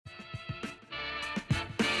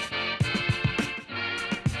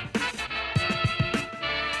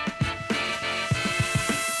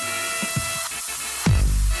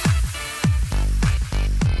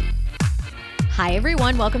Hi,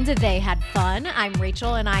 everyone. Welcome to They Had Fun. I'm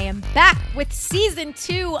Rachel, and I am back with season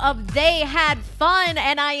 2 of They Had Fun,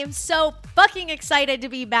 and I am so fucking excited to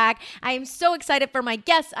be back. I am so excited for my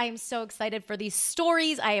guests. I am so excited for these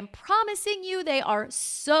stories. I am promising you they are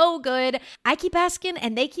so good. I keep asking,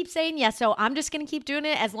 and they keep saying yes, so I'm just going to keep doing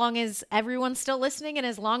it as long as everyone's still listening and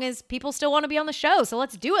as long as people still want to be on the show. So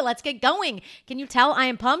let's do it. Let's get going. Can you tell I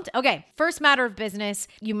am pumped? Okay, first matter of business.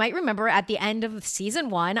 You might remember at the end of season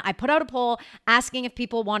 1, I put out a poll asking if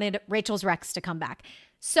people wanted Rachel's Rex to come back.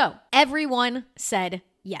 So everyone said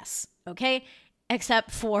yes, okay? Except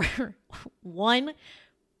for one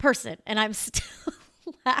person. And I'm still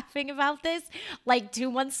laughing about this like 2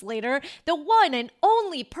 months later. The one and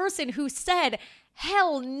only person who said,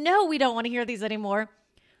 hell no, we don't want to hear these anymore,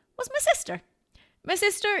 was my sister. My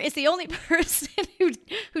sister is the only person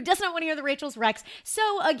who does not want to hear the Rachel's Rex.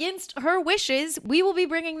 So against her wishes, we will be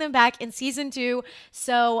bringing them back in season 2.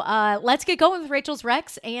 So let's get going with Rachel's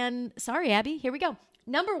Rex. And sorry, Abby, here we go.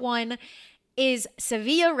 Number 1 is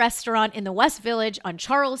Cirillo restaurant in the West Village on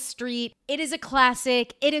Charles Street. It is a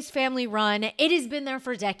classic. It is family run. It has been there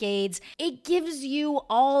for decades. It gives you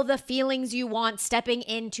all the feelings you want stepping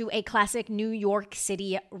into a classic New York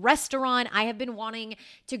City restaurant. I have been wanting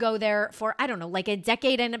to go there for, I don't know, like a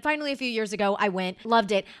decade. And finally a few years ago, I went,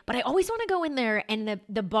 loved it. But I always want to go in there and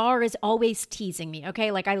the bar is always teasing me,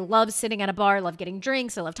 okay? Like I love sitting at a bar, I love getting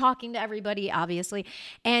drinks, I love talking to everybody, obviously.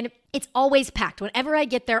 And it's always packed. Whenever I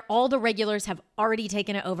get there, all the regulars have already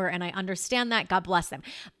taken it over, and I understand that. God bless them.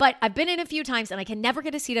 But I've been in a few times, and I can never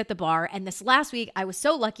get a seat at the bar. And this last week, I was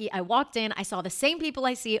so lucky. I walked in, I saw the same people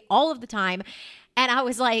I see all of the time, and I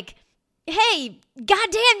was like, hey,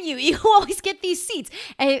 goddamn you, you always get these seats,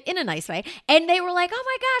 in a nice way. And they were like, oh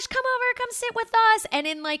my gosh, come over, come sit with us. And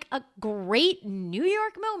in like a great New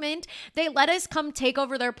York moment, they let us come take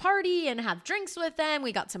over their party and have drinks with them.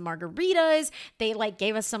 We got some margaritas. They like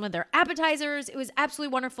gave us some of their appetizers. It was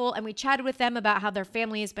absolutely wonderful. And we chatted with them about how their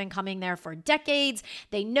family has been coming there for decades.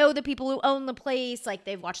 They know the people who own the place. Like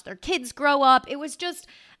they've watched their kids grow up. It was just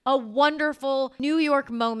a wonderful New York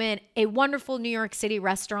moment, a wonderful New York City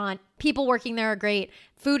restaurant. People working there are great.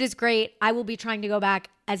 Food is great. I will be trying to go back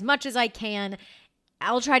as much as I can.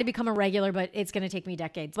 I'll try to become a regular, but it's going to take me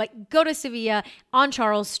decades. Like go to Sevilla on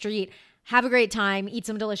Charles Street, have a great time, eat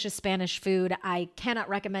some delicious Spanish food. I cannot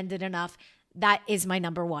recommend it enough. That is my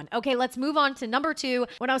number 1. Okay, let's move on to number 2.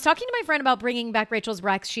 When I was talking to my friend about bringing back Rachel's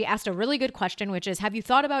Rex, she asked a really good question, which is, have you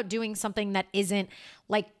thought about doing something that isn't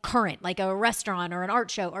like current, like a restaurant or an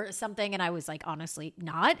art show or something? And I was like, honestly,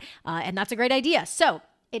 not. And that's a great idea. So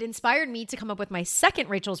it inspired me to come up with my second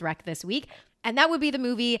Rachel's Rex this week. And that would be the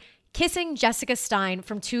movie Kissing Jessica Stein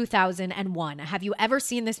from 2001. Have you ever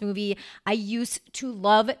seen this movie? I used to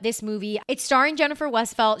love this movie. It's starring Jennifer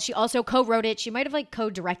Westfeldt. She also co-wrote it. She might have like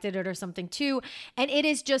co-directed it or something too. And it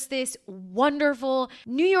is just this wonderful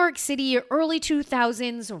New York City early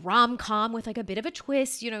 2000s rom-com with like a bit of a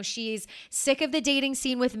twist. You know, she's sick of the dating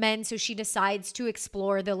scene with men, so she decides to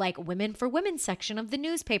explore the like women for women section of the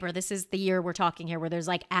newspaper. This is the year we're talking here where there's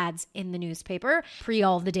like ads in the newspaper pre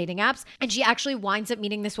all of the dating apps. And she actually winds up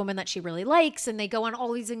meeting this woman that she really likes, and they go on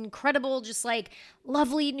all these incredible, just like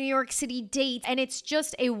lovely New York City dates. And it's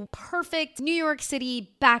just a perfect New York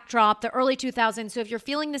City backdrop, the early 2000s. So if you're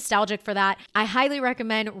feeling nostalgic for that, I highly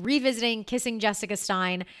recommend revisiting Kissing Jessica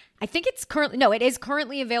Stein. I think it is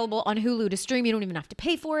currently available on Hulu to stream. You don't even have to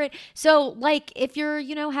pay for it. So like if you're,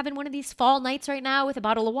 having one of these fall nights right now with a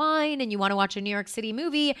bottle of wine and you want to watch a New York City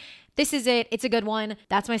movie, this is it. It's a good one.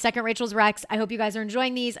 That's my second Rachel's Rex. I hope you guys are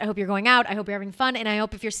enjoying these. I hope you're going out. I hope you're having fun. And I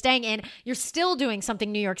hope if you're staying in, you're still doing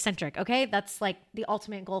something New York centric. Okay. That's like the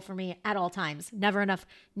ultimate goal for me at all times. Never enough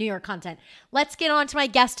New York content. Let's get on to my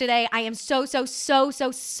guest today. I am so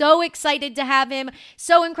excited to have him.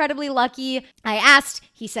 So incredibly lucky. I asked,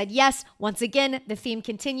 he said yes. Once again, the theme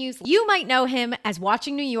continues. You might know him as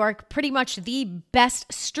Watching New York, pretty much the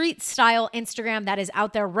best street style Instagram that is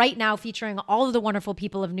out there right now, featuring all of the wonderful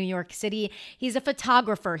people of New York City. He's a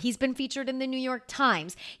photographer. He's been featured in the New York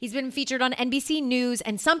Times. He's been featured on NBC News,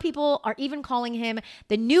 and some people are even calling him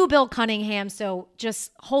the new Bill Cunningham. So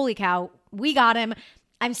just holy cow, we got him.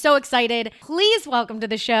 I'm so excited. Please welcome to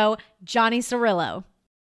the show, Johnny Cirillo.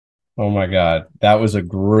 Oh my God. That was a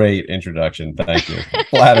great introduction. Thank you.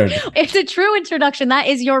 Flattered. It's a true introduction. That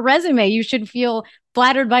is your resume. You should feel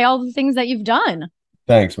flattered by all the things that you've done.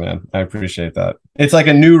 Thanks, man. I appreciate that. It's like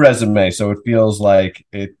a new resume, so it feels like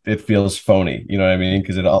it feels phony. You know what I mean?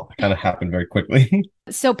 Because it all kind of happened very quickly.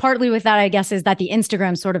 So partly with that, I guess, is that the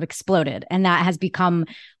Instagram sort of exploded and that has become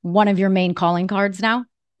one of your main calling cards now.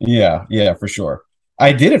 Yeah, for sure.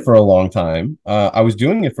 I did it for a long time. I was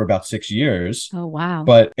doing it for about 6 years. Oh, wow.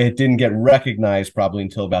 But it didn't get recognized probably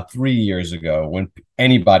until about 3 years ago when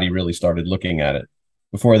anybody really started looking at it.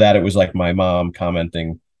 Before that, it was like my mom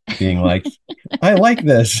commenting, being like, I like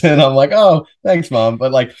this. And I'm like, oh, thanks, mom.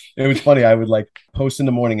 But like, it was funny. I would like post in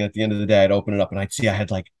the morning, and at the end of the day, I'd open it up and I'd see I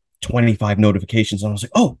had like 25 notifications. And I was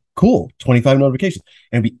like, oh, cool, 25 notifications.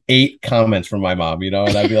 And it'd be 8 comments from my mom, and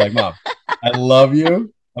I'd be like, Mom, I love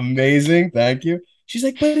you. Amazing. Thank you. She's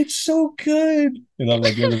like, but it's so good. And I'm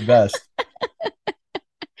like, you're the best.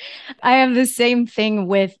 I have the same thing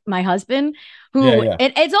with my husband, who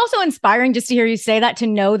it's also inspiring just to hear you say that, to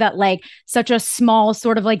know that like such a small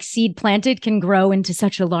sort of like seed planted can grow into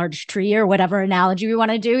such a large tree, or whatever analogy we want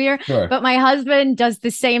to do here. Sure. But my husband does the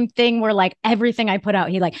same thing where like everything I put out,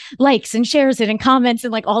 he like likes and shares it and comments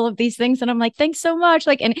and like all of these things. And I'm like, thanks so much.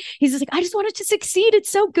 Like, and he's just like, I just wanted to succeed. It's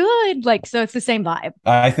so good. Like, so it's the same vibe.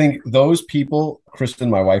 I think those people, Kristen,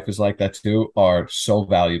 my wife, is like that too, are so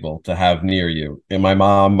valuable to have near you. And my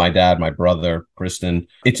mom, my dad, my brother, Kristen,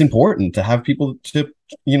 it's important to have people to,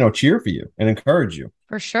 cheer for you and encourage you.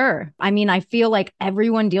 For sure. I mean, I feel like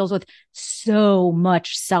everyone deals with so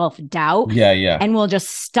much self-doubt. Yeah. And will just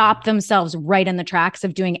stop themselves right in the tracks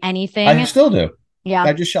of doing anything. I still do. Yeah.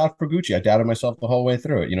 I just shot for Gucci. I doubted myself the whole way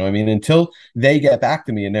through it. You know what I mean? Until they get back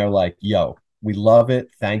to me and they're like, yo, we love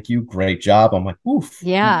it. Thank you. Great job. I'm like, oof.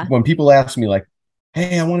 Yeah. When people ask me like,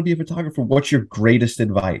 hey, I want to be a photographer, what's your greatest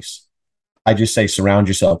advice? I just say surround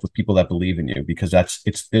yourself with people that believe in you, because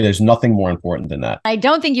there's nothing more important than that. I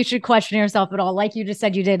don't think you should question yourself at all. Like you just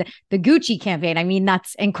said, you did the Gucci campaign. I mean,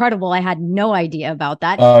 that's incredible. I had no idea about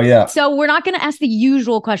that. Oh, yeah. So we're not going to ask the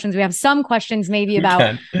usual questions. We have some questions maybe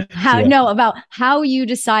about about how you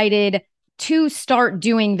decided to start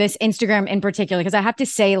doing this Instagram in particular, because I have to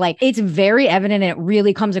say, like, it's very evident and it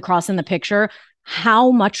really comes across in the picture how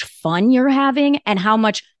much fun you're having and how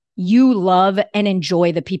much you love and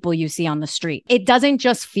enjoy the people you see on the street. It doesn't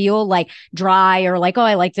just feel like dry or like, oh,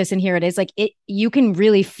 I like this and here it is. Like you can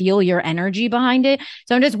really feel your energy behind it.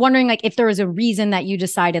 So I'm just wondering, like, if there was a reason that you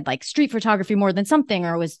decided like street photography more than something,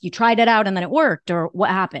 or was you tried it out and then it worked, or what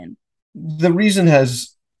happened? The reason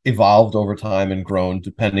has evolved over time and grown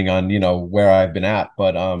depending on, where I've been at.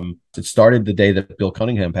 But it started the day that Bill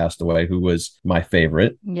Cunningham passed away, who was my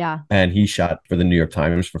favorite. Yeah. And he shot for the New York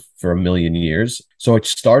Times for a million years. So it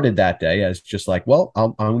started that day as just like, well,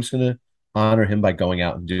 I'm just going to honor him by going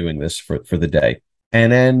out and doing this for the day.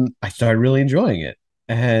 And then I started really enjoying it.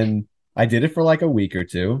 And I did it for like a week or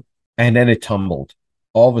two. And then it tumbled.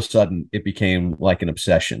 All of a sudden, it became like an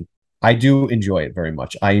obsession. I do enjoy it very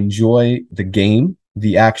much. I enjoy the game,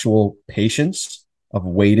 the actual patience of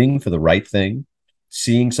waiting for the right thing,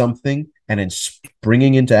 seeing something, and then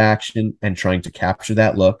springing into action and trying to capture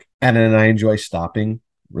that look. And then I enjoy stopping,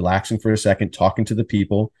 relaxing for a second, talking to the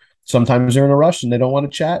people. Sometimes they're in a rush and they don't want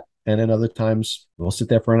to chat. And then other times we'll sit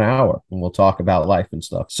there for an hour and we'll talk about life and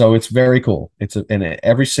stuff. So it's very cool. And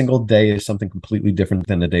every single day is something completely different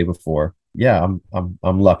than the day before. Yeah,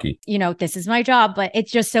 I'm lucky. This is my job, but it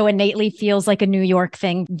just so innately feels like a New York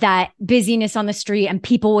thing, that busyness on the street and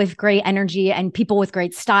people with great energy and people with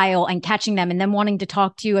great style and catching them and them wanting to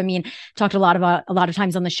talk to you. I mean, talked a lot of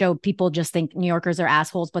times on the show, people just think New Yorkers are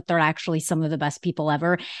assholes, but they're actually some of the best people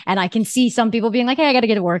ever. And I can see some people being like, hey, I got to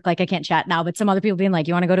get to work. Like, I can't chat now. But some other people being like,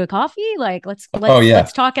 you want to go to a coffee? Like, let's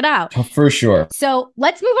talk it out. For sure. So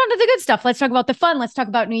let's move on to the good stuff. Let's talk about the fun. Let's talk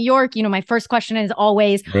about New York. My first question is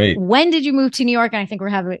always, when did you move to New York? And I think we're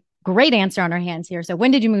having a great answer on our hands here. So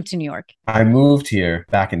when did you move to New York? I moved here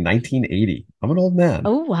back in 1980. I'm an old man.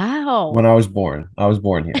 Oh, wow. When I was born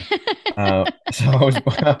here.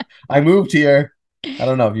 I moved here. I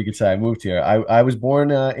don't know if you could say I moved here. I was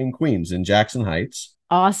born in Queens, in Jackson Heights.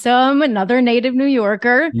 Awesome. Another native New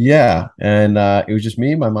Yorker. Yeah. And it was just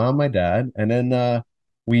me, my mom, my dad. And then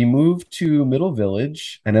we moved to Middle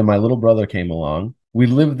Village. And then my little brother came along. We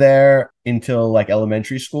lived there until like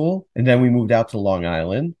elementary school. And then we moved out to Long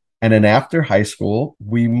Island. And then after high school,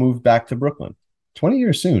 we moved back to Brooklyn. 20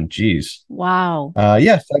 years soon. Geez. Wow.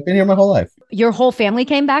 Yes, I've been here my whole life. Your whole family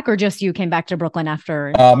came back, or just you came back to Brooklyn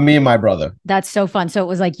after? Me and my brother. That's so fun. So it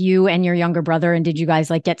was like you and your younger brother. And did you guys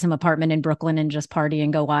like get some apartment in Brooklyn and just party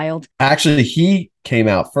and go wild? Actually, he came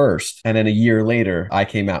out first. And then a year later, I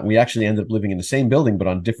came out. We actually ended up living in the same building, but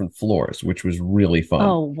on different floors, which was really fun.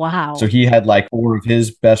 Oh, wow. So he had like 4 of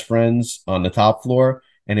his best friends on the top floor.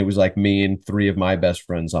 And it was like me and 3 of my best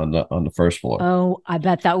friends on the first floor. Oh, I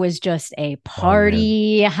bet that was just a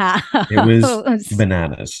party. It was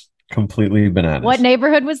bananas. Completely bananas. What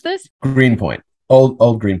neighborhood was this? Greenpoint.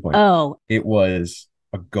 Old Greenpoint. Oh. It was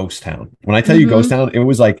a ghost town. When I tell you ghost town, it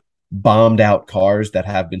was like bombed out cars that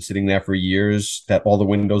have been sitting there for years, that all the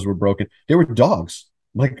windows were broken. They were dogs,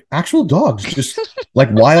 like actual dogs, just like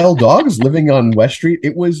wild dogs living on West Street.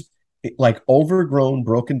 It was like overgrown,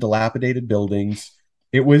 broken, dilapidated buildings.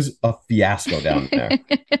 It was a fiasco down there.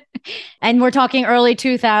 And we're talking early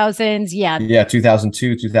 2000s. Yeah. Yeah,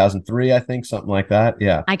 2002, 2003, I think, something like that.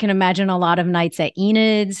 Yeah. I can imagine a lot of nights at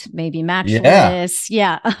Enid's, maybe Matchless.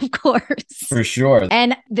 Yeah, of course. For sure.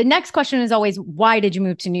 And the next question is always, why did you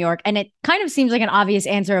move to New York? And it kind of seems like an obvious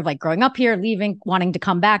answer of like growing up here, leaving, wanting to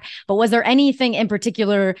come back. But was there anything in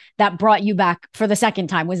particular that brought you back for the second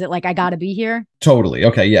time? Was it like, I got to be here? Totally.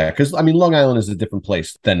 Okay. Yeah. Because I mean, Long Island is a different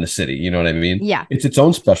place than the city. You know what I mean? Yeah. It's its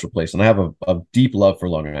own special place. And I have a deep love for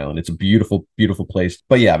Long Island. It's a beautiful, beautiful place.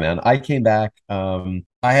 But yeah, man, I came back. I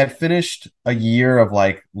had finished a year of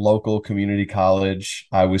like local community college.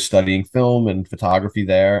 I was studying film and photography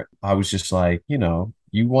there. I was just like,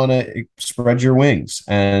 you want to spread your wings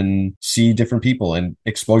and see different people and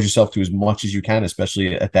expose yourself to as much as you can,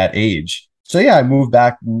 especially at that age. So yeah, I moved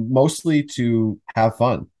back mostly to have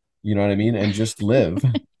fun. You know what I mean? And just live.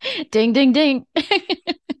 Ding, ding, ding.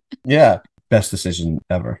 Yeah. Best decision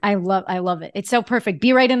ever. I love it. It's so perfect.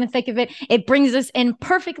 Be right in the thick of it. It brings us in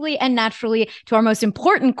perfectly and naturally to our most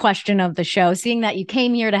important question of the show, seeing that you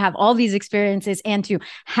came here to have all these experiences and to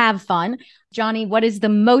have fun. Johnny, what is the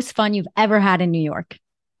most fun you've ever had in New York?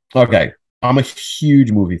 Okay. I'm a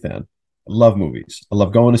huge movie fan. I love movies. I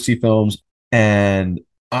love going to see films. And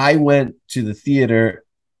I went to the theater,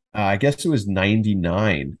 I guess it was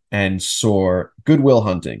 99, and saw Good Will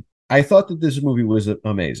Hunting. I thought that this movie was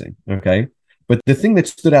amazing. Okay. But the thing that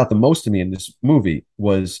stood out the most to me in this movie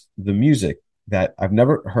was the music that I've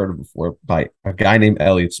never heard of before by a guy named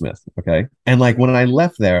Elliott Smith. Okay. And like when I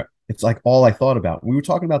left there, it's like all I thought about. We were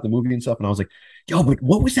talking about the movie and stuff, and I was like, yo, but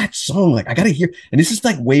what was that song? Like, I got to hear. And this is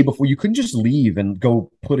like way before you couldn't just leave and go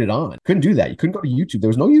put it on. Couldn't do that. You couldn't go to YouTube. There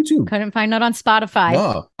was no YouTube. Couldn't find it on Spotify.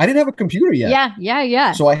 No, I didn't have a computer yet.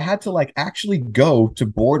 Yeah. So I had to like actually go to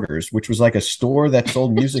Borders, which was like a store that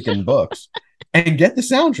sold music and books, and get the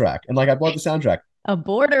soundtrack. And like I bought the soundtrack. A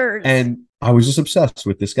Borders. And I was just obsessed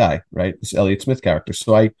with this guy, right? This Elliott Smith character.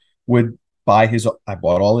 So I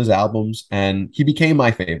bought all his albums, and he became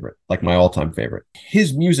my favorite, like my all-time favorite.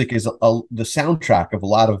 His music is the soundtrack of a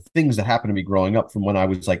lot of things that happened to me growing up from when I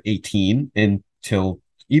was like 18 until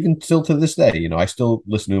to this day. I still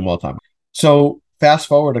listen to him all the time. So fast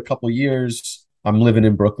forward a couple years, I'm living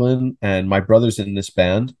in Brooklyn, and my brother's in this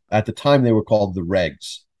band. At the time, they were called the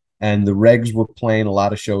Regs, and the Regs were playing a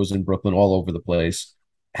lot of shows in Brooklyn all over the place.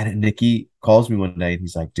 And Nicky calls me one day, and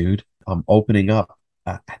he's like, dude, I'm opening up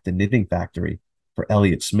at the Knitting Factory for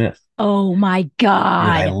Elliott Smith. Oh my God.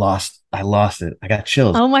 And I lost it. I got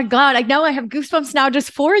chills. Oh my God. I know I have goosebumps now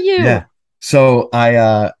just for you. Yeah. So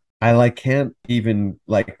I like can't even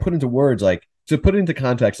like put into words, like to put it into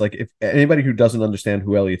context, like if anybody who doesn't understand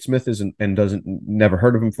who Elliott Smith is and doesn't never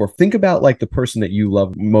heard of him before, think about like the person that you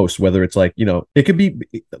love most, whether it's like, it could be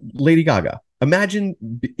Lady Gaga. Imagine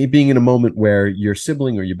being in a moment where your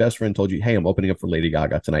sibling or your best friend told you, hey, I'm opening up for Lady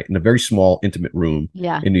Gaga tonight in a very small, intimate room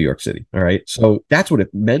in New York City. All right. So that's what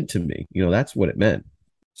it meant to me. That's what it meant.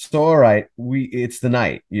 So, all right, it's the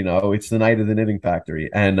night, it's the night of the Knitting Factory.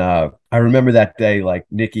 And I remember that day, like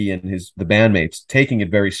Nicky and the bandmates taking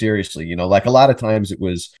it very seriously. Like a lot of times it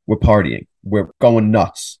was, we're partying, we're going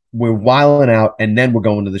nuts, we're wilding out, and then we're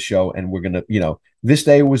going to the show, and we're going to, this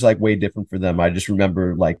day was like way different for them. I just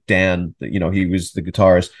remember like Dan, he was the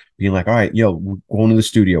guitarist, being like, all right, we're going to the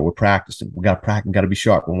studio. We're practicing. We got to practice. Got to be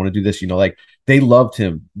sharp. We want to do this, like they loved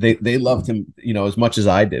him. They loved him, as much as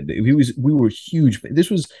I did. We were huge.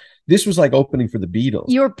 This was like opening for the Beatles.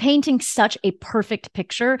 You're painting such a perfect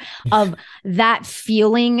picture of that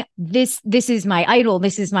feeling. This is my idol.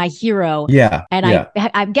 This is my hero. Yeah. And yeah.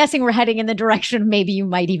 I'm guessing we're heading in the direction, maybe you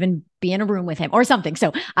might even be in a room with him or something.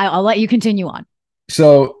 So I'll let you continue on.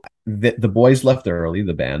 So the boys left early,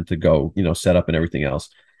 the band, to go, set up and everything else.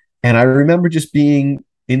 And I remember just being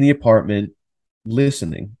in the apartment,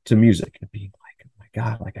 listening to music and being like, oh my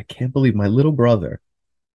God, like, I can't believe my little brother,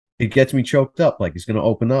 it gets me choked up. Like he's going to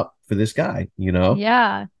open up for this guy,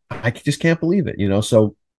 Yeah. I just can't believe it,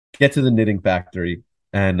 So get to the Knitting Factory.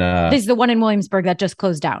 And this is the one in Williamsburg that just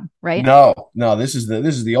closed down, right? No, this is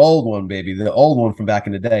the old one, baby. The old one from back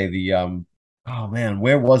in the day. Oh man,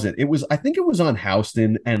 where was it? I think it was on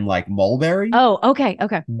Houston and like Mulberry. Oh, okay.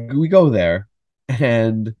 We go there,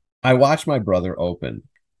 and I watched my brother open.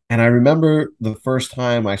 And I remember the first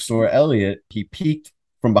time I saw Elliott, he peeked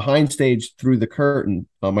from behind stage through the curtain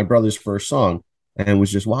on my brother's first song and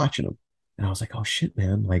was just watching him. And I was like, oh shit,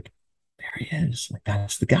 man, like there he is. Like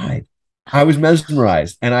that's the guy. I was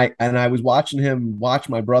mesmerized, and I was watching him watch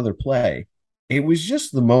my brother play. It was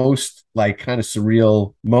just the most like kind of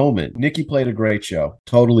surreal moment. Nikki played a great show,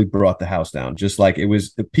 totally brought the house down. Just like it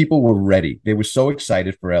was, the people were ready. They were so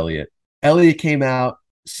excited for Elliot. Elliot came out,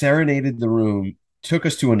 serenaded the room, took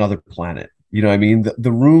us to another planet. You know what I mean?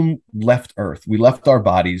 The room left Earth. We left our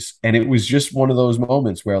bodies. And it was just one of those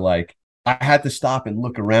moments where like I had to stop and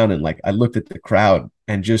look around, and like I looked at the crowd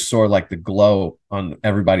and just saw like the glow on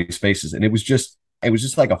everybody's faces. And it was just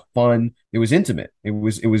like a fun, it was intimate. It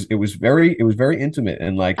was very intimate,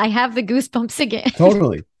 and like I have the goosebumps again.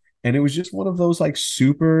 totally. And it was just one of those like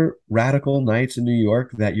super radical nights in New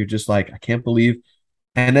York that you're just like, I can't believe.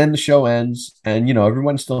 And then the show ends, and you know,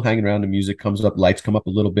 everyone's still hanging around. The music comes up, lights come up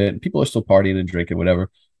a little bit, and people are still partying and drinking,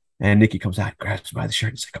 whatever. And Nikki comes out, grabs me by the shirt,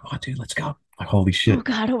 and says, "Come on, dude, let's go." I'm like, holy shit. Oh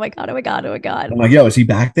God, oh my God, oh my God, oh my God. I'm like, yo, is he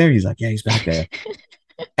back there? He's like, yeah, he's back there.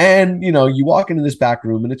 And you know, you walk into this back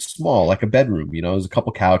room, and it's small, like a bedroom. You know, there's a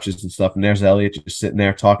couple couches and stuff, and there's Elliot just sitting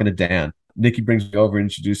there talking to Dan. Nikki brings me over,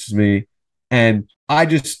 introduces me, and I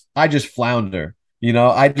just flounder. You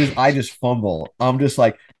know, I just fumble. I'm just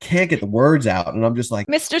like can't get the words out, and I'm just like,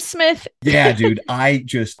 Mr. Smith. yeah, dude. I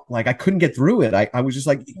just like I couldn't get through it. I was just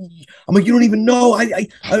like, I'm like, you don't even know.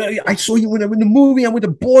 I saw you when I'm in the movie. I'm with the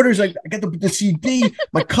Borders. I got the CD.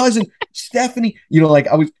 My cousin Stephanie. You know, like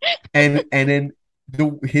I was, and then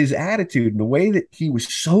his attitude and the way that he was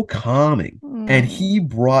so calming, and he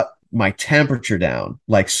brought my temperature down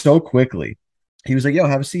like so quickly. He was like, "Yo,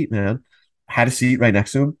 have a seat, man." Had a seat right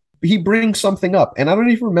next to him. He brings something up, and I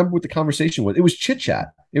don't even remember what the conversation was. It was chit chat.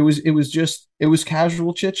 It was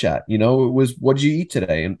casual chit chat. You know, it was, what did you eat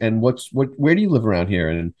today, and where do you live around here,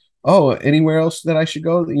 and oh, anywhere else that I should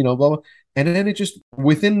go, you know, blah blah. And then it just,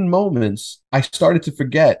 within moments, I started to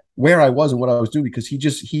forget where I was and what I was doing, because he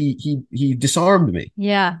disarmed me.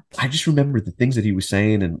 Yeah. I just remember the things that he was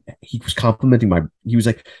saying, and he was complimenting he was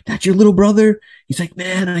like, "That's your little brother?" He's like,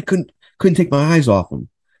 "Man, I couldn't take my eyes off him."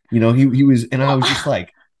 You know, he was, and I was just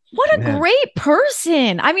like, what a man. great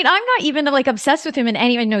person. I mean, I'm not even like obsessed with him in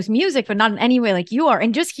any way, knows music, but not in any way like you are.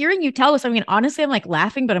 And just hearing you tell us, I mean, honestly, I'm like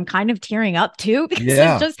laughing, but I'm kind of tearing up too, because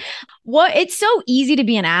Yeah. it's just it's so easy to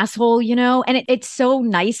be an asshole, you know, and it's so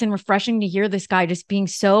nice and refreshing to hear this guy just being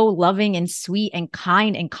so loving and sweet and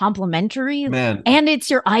kind and complimentary. Man. And it's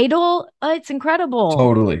your idol. It's incredible.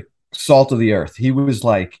 Totally. Salt of the earth. He was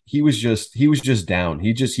just down.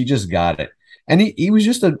 He just got it. And he was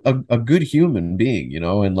just a good human being, you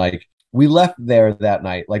know, and like we left there that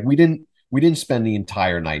night. Like we didn't spend the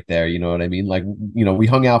entire night there, you know what I mean? Like, you know, we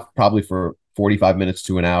hung out probably for 45 minutes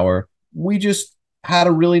to an hour. We just had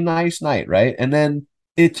a really nice night, right? And then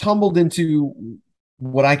it tumbled into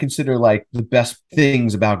what I consider like the best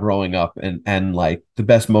things about growing up, and like the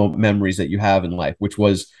best memories that you have in life, which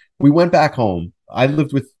was, we went back home. I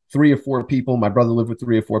lived with 3 or 4 people. My brother lived with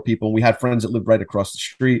 3 or 4 people. And we had friends that lived right across the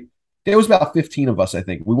street. There was about 15 of us, I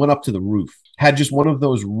think. We went up to the roof, had just one of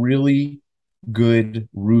those really good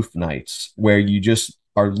roof nights where you just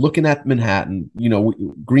are looking at Manhattan. You know,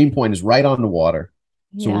 Greenpoint is right on the water.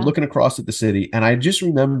 So we're looking across at the city. And I just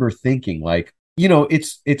remember thinking like, you know,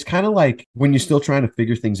 it's kind of like when you're still trying to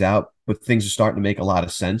figure things out, but things are starting to make a lot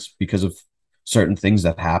of sense because of certain things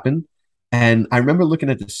that happen. And I remember looking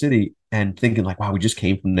at the city and thinking like, wow, we just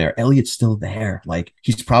came from there. Elliot's still there. Like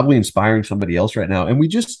he's probably inspiring somebody else right now. And we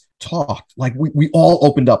just talked, like we all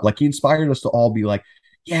opened up. Like he inspired us to all be like,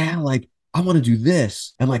 yeah, like I want to do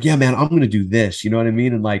this. And like, yeah, man, I'm going to do this. You know what I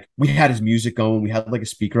mean? And like, we had his music going. We had like a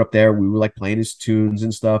speaker up there. We were like playing his tunes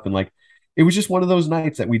and stuff. And like, it was just one of those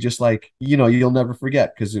nights that we just like, you know, you'll never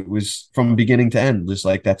forget, because it was from beginning to end, just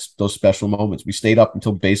like that's those special moments. We stayed up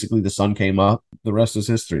until basically the sun came up. The rest is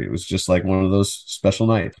history. It was just like one of those special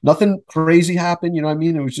nights. Nothing crazy happened, you know what I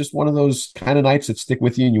mean? It was just one of those kind of nights that stick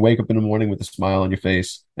with you, and you wake up in the morning with a smile on your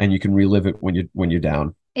face, and you can relive it when you're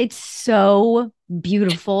down. It's so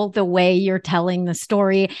beautiful the way you're telling the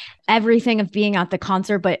story, everything of being at the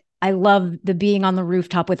concert, but I love the being on the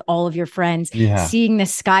rooftop with all of your friends, seeing the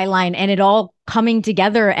skyline and it all coming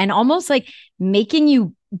together and almost like making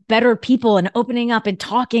you better people and opening up and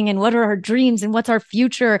talking and what are our dreams and what's our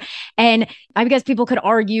future. And I guess people could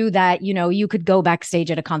argue that, you know, you could go backstage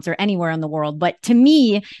at a concert anywhere in the world. But to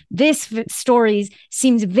me, this story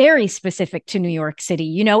seems very specific to New York City.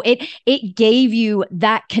 You know, it gave you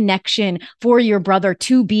that connection for your brother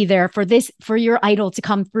to be there, for your idol to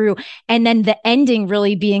come through. And then the ending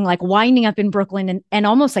really being like winding up in Brooklyn and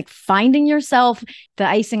almost like finding yourself. The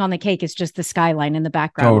icing on the cake is just the skyline in the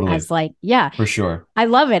background. Totally. As like, yeah, for sure. I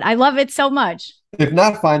love love it. I love it so much. If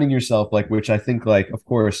not finding yourself, like, which I think, like, of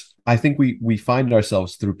course, I think we find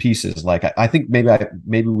ourselves through pieces. Like, I think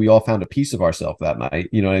maybe we all found a piece of ourselves that night.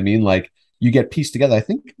 You know what I mean? Like, you get pieced together. I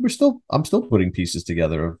think I'm still putting pieces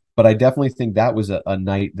together, but I definitely think that was a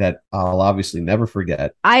night that I'll obviously never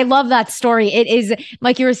forget. I love that story. It is,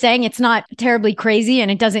 like you were saying, it's not terribly crazy and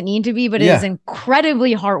it doesn't need to be, but it is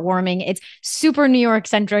incredibly heartwarming. It's super New York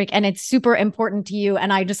centric and it's super important to you.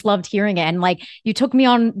 And I just loved hearing it. And like, you took me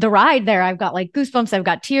on the ride there. I've got like goosebumps. I've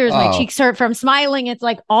got tears. My cheeks hurt from smiling. It's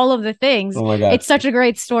like all of the things. Oh my God. It's such a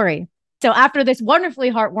great story. So after this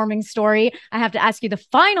wonderfully heartwarming story, I have to ask you the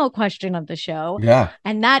final question of the show. Yeah.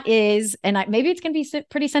 And that is, maybe it's going to be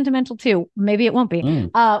pretty sentimental too. Maybe it won't be.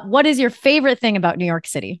 What is your favorite thing about New York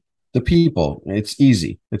City? The people. It's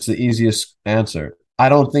easy. It's the easiest answer. I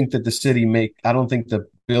don't think that I don't think the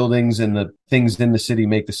buildings and the things in the city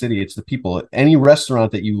make the city. It's the people. Any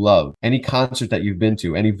restaurant that you love, any concert that you've been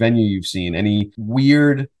to, any venue you've seen, any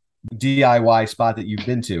weird DIY spot that you've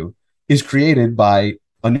been to is created by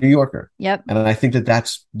a New Yorker. Yep. And I think that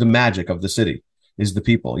that's the magic of the city, is the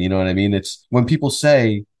people. You know what I mean? It's when people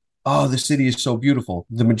say, oh, the city is so beautiful,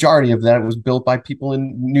 the majority of that was built by people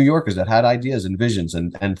in New Yorkers that had ideas and visions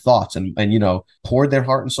and thoughts and you know, poured their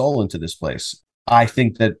heart and soul into this place. I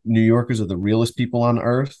think that New Yorkers are the realest people on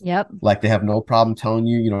earth. Yep. Like, they have no problem telling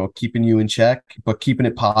you, you know, keeping you in check, but keeping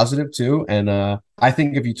it positive too. And I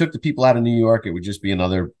think if you took the people out of New York, it would just be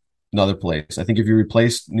another place. I think if you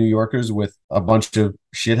replaced New Yorkers with a bunch of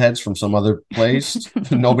shitheads from some other place,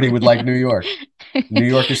 nobody would like New York. New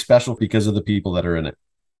York is special because of the people that are in it.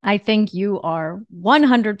 I think you are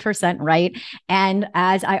 100% right. And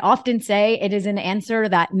as I often say, it is an answer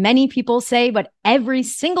that many people say, but every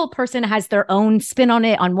single person has their own spin on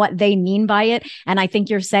it, on what they mean by it. And I think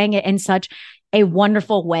you're saying it in such a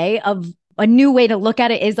wonderful way. Of a new way to look at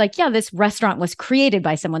it is like, yeah, this restaurant was created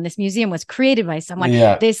by someone. This museum was created by someone.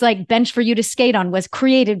 Yeah. This like bench for you to skate on was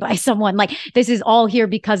created by someone. Like, this is all here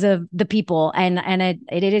because of the people. And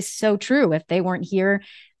it is so true. If they weren't here,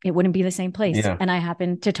 it wouldn't be the same place. Yeah. And I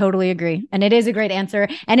happen to totally agree. And it is a great answer.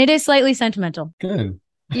 And it is slightly sentimental. Good.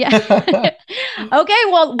 Yeah. Okay.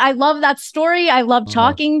 Well, I love that story. I love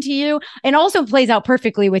talking to you. And also plays out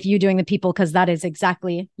perfectly with you doing the people, because that is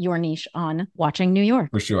exactly your niche on Watching New York.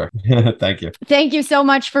 For sure. Thank you. Thank you so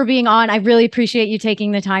much for being on. I really appreciate you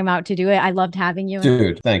taking the time out to do it. I loved having you.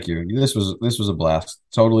 Dude, thank you. This was a blast.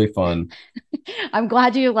 Totally fun. I'm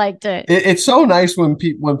glad you liked it. It's so nice when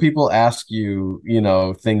people ask you, you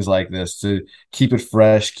know, things like this, to keep it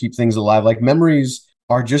fresh, keep things alive. Like, memories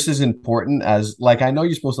are just as important as, like, I know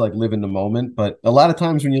you're supposed to like live in the moment, but a lot of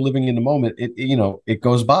times when you're living in the moment, it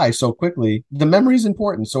goes by so quickly. The memory is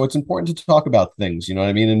important. So it's important to talk about things, you know what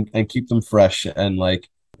I mean? And keep them fresh. And like,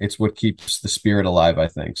 it's what keeps the spirit alive, I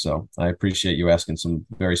think. So I appreciate you asking some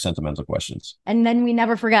very sentimental questions. And then we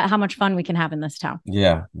never forget how much fun we can have in this town.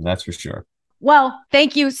 Yeah, that's for sure. Well,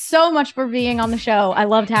 thank you so much for being on the show. I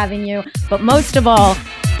loved having you. But most of all,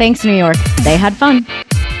 thanks, New York. They had fun.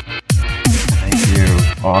 Thank you.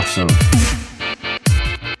 Awesome.